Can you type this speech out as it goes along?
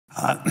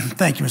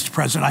Thank you, Mr.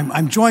 President.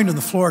 I'm joined on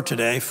the floor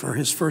today for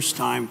his first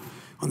time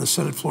on the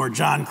Senate floor,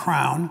 John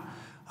Crown,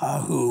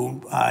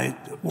 who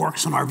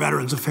works on our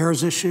Veterans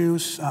Affairs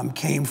issues,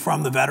 came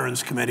from the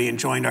Veterans Committee and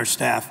joined our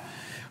staff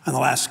in the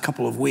last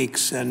couple of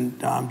weeks. And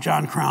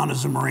John Crown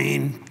is a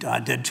Marine,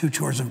 did 2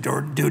 tours of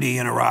duty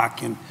in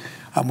Iraq, and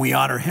we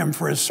honor him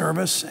for his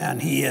service.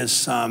 And he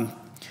is,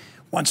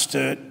 wants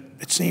to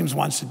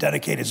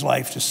dedicate his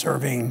life to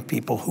serving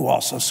people who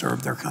also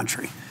serve their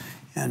country.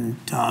 And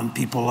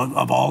people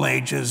of all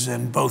ages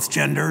and both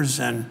genders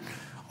and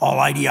all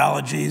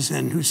ideologies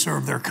and who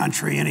served their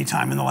country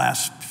anytime in the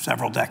last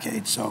several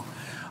decades. So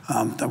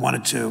I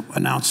wanted to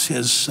announce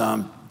his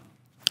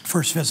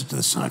first visit to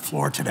the Senate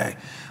floor today.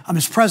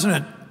 Mr.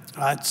 President,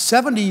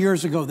 70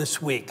 years ago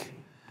this week,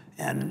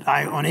 and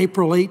on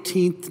April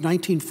 18th,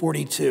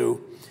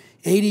 1942,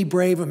 80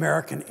 brave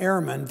American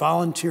airmen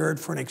volunteered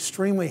for an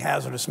extremely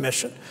hazardous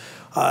mission.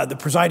 The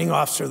presiding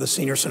officer of the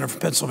Senior Senator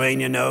from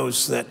Pennsylvania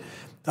knows that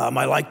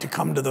I like to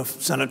come to the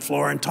Senate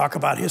floor and talk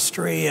about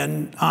history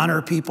and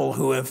honor people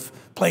who have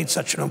played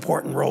such an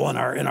important role in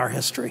our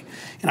history.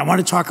 And I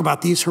want to talk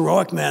about these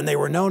heroic men. They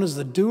were known as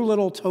the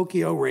Doolittle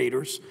Tokyo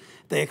Raiders.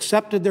 They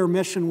accepted their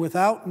mission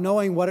without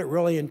knowing what it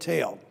really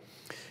entailed.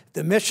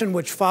 The mission,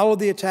 which followed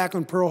the attack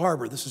on Pearl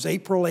Harbor, this is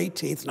April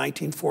 18th,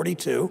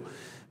 1942.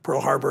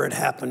 Pearl Harbor had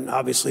happened,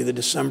 obviously, the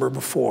December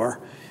before.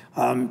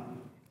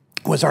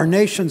 Was our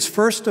nation's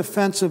first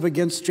offensive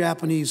against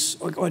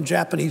on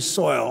Japanese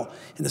soil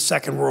in the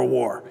Second World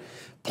War.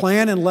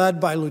 Planned and led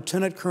by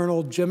Lieutenant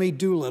Colonel Jimmy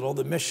Doolittle,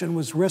 the mission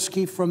was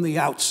risky from the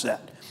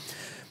outset.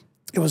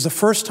 It was the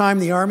first time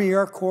the Army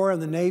Air Corps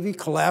and the Navy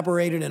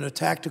collaborated in a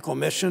tactical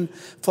mission,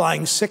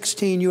 flying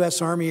 16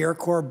 U.S. Army Air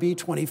Corps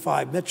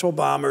B-25 Mitchell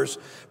bombers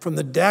from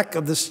the deck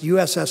of this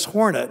USS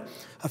Hornet,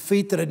 a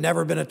feat that had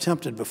never been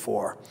attempted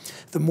before.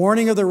 The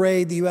morning of the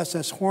raid, the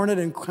USS Hornet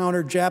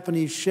encountered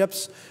Japanese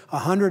ships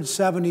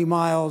 170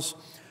 miles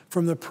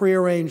from the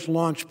prearranged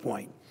launch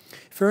point.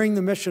 Fearing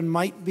the mission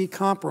might be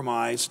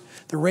compromised,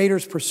 the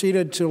raiders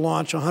proceeded to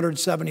launch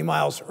 170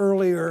 miles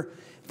earlier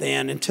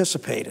than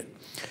anticipated.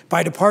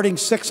 By departing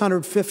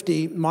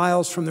 650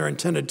 miles from their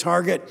intended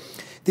target,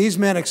 these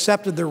men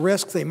accepted the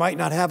risk they might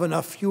not have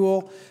enough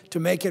fuel to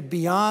make it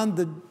beyond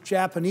the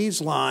Japanese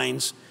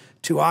lines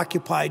to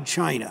occupied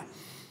China.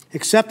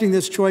 Accepting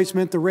this choice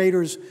meant the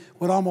raiders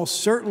would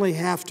almost certainly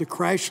have to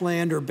crash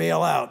land or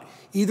bail out,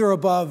 either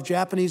above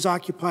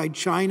Japanese-occupied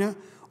China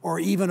or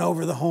even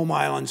over the home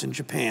islands in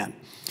Japan.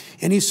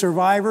 Any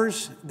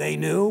survivors, they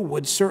knew,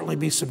 would certainly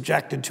be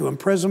subjected to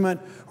imprisonment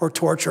or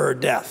torture or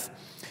death.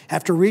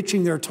 After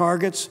reaching their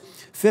targets,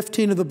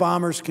 15 of the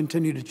bombers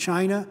continued to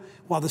China,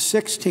 while the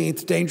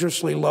 16th,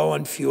 dangerously low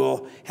on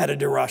fuel, headed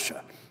to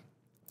Russia.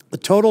 The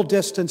total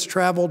distance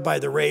traveled by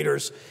the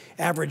raiders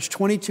averaged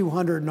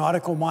 2,200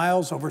 nautical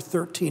miles over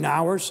 13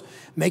 hours,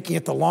 making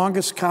it the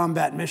longest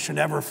combat mission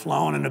ever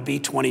flown in a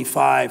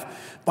B-25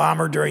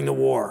 bomber during the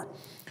war.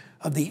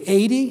 Of the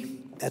 80,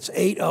 that's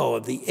 80,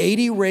 of the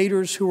 80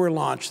 raiders who were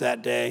launched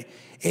that day,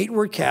 8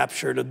 were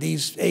captured. Of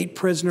these 8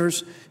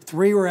 prisoners,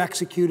 3 were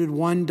executed,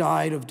 1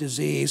 died of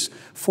disease.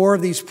 4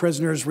 of these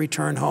prisoners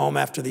returned home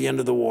after the end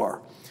of the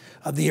war.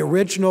 Of the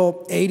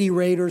original 80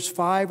 raiders,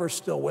 5 are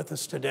still with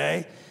us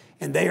today,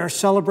 and they are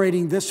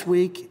celebrating this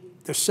week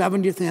their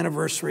 70th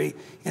anniversary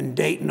in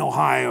Dayton,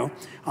 Ohio,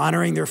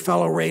 honoring their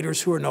fellow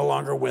raiders who are no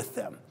longer with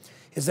them.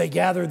 As they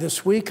gather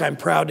this week, I'm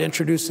proud to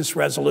introduce this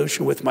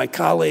resolution with my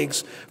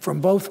colleagues from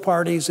both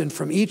parties and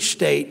from each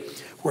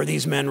state where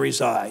these men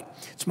reside.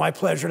 It's my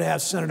pleasure to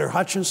have Senator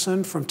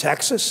Hutchinson from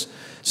Texas,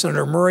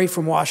 Senator Murray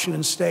from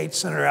Washington State,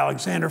 Senator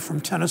Alexander from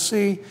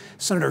Tennessee,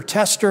 Senator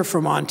Tester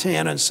from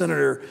Montana, and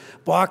Senator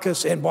Baucus,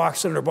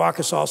 Senator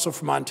Baucus also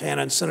from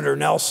Montana, and Senator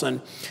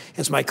Nelson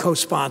as my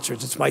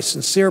co-sponsors. It's my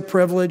sincere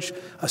privilege,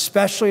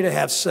 especially to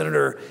have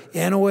Senator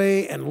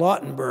Inouye and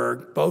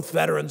Lautenberg, both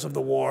veterans of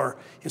the war,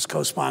 as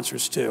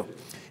co-sponsors too.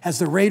 As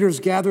the raiders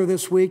gather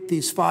this week,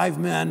 these 5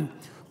 men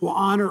will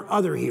honor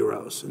other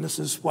heroes. And this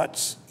is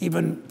what's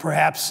even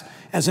perhaps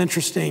as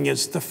interesting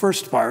as the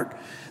first part,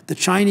 the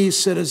Chinese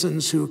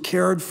citizens who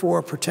cared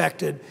for,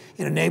 protected,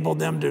 and enabled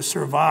them to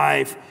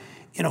survive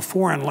in a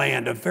foreign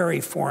land, a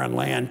very foreign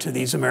land to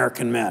these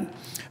American men.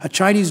 A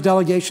Chinese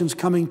delegation's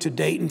coming to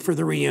Dayton for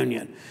the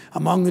reunion.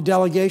 Among the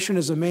delegation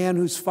is a man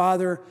whose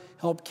father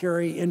helped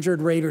carry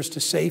injured raiders to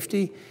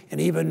safety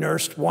and even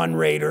nursed 1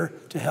 raider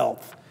to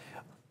health.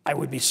 I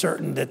would be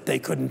certain that they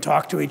couldn't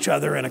talk to each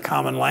other in a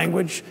common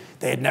language.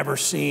 They had never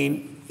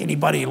seen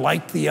anybody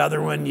like the other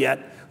one, yet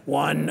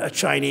a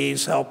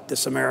Chinese, helped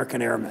this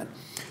American airman.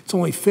 It's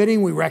only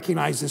fitting we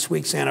recognize this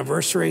week's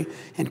anniversary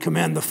and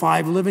commend the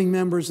 5 living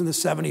members and the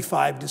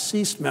 75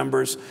 deceased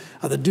members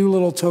of the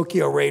Doolittle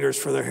Tokyo Raiders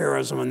for their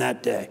heroism on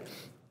that day.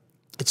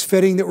 It's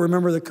fitting that we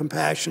remember the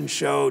compassion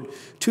showed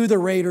to the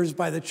raiders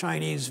by the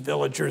Chinese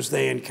villagers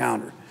they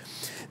encountered.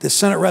 The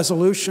Senate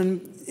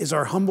resolution is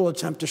our humble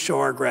attempt to show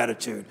our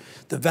gratitude.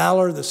 The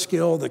valor, the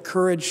skill, the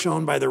courage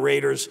shown by the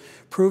raiders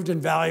proved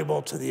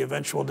invaluable to the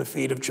eventual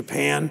defeat of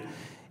Japan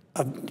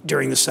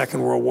during the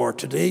Second World War.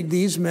 Today,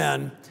 these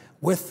men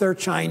with their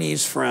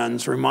Chinese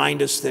friends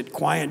remind us that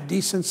quiet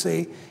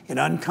decency and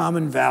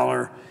uncommon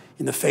valor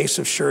in the face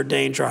of sure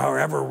danger,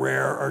 however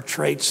rare, are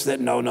traits that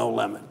know no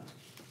limit.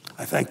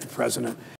 I thank the President.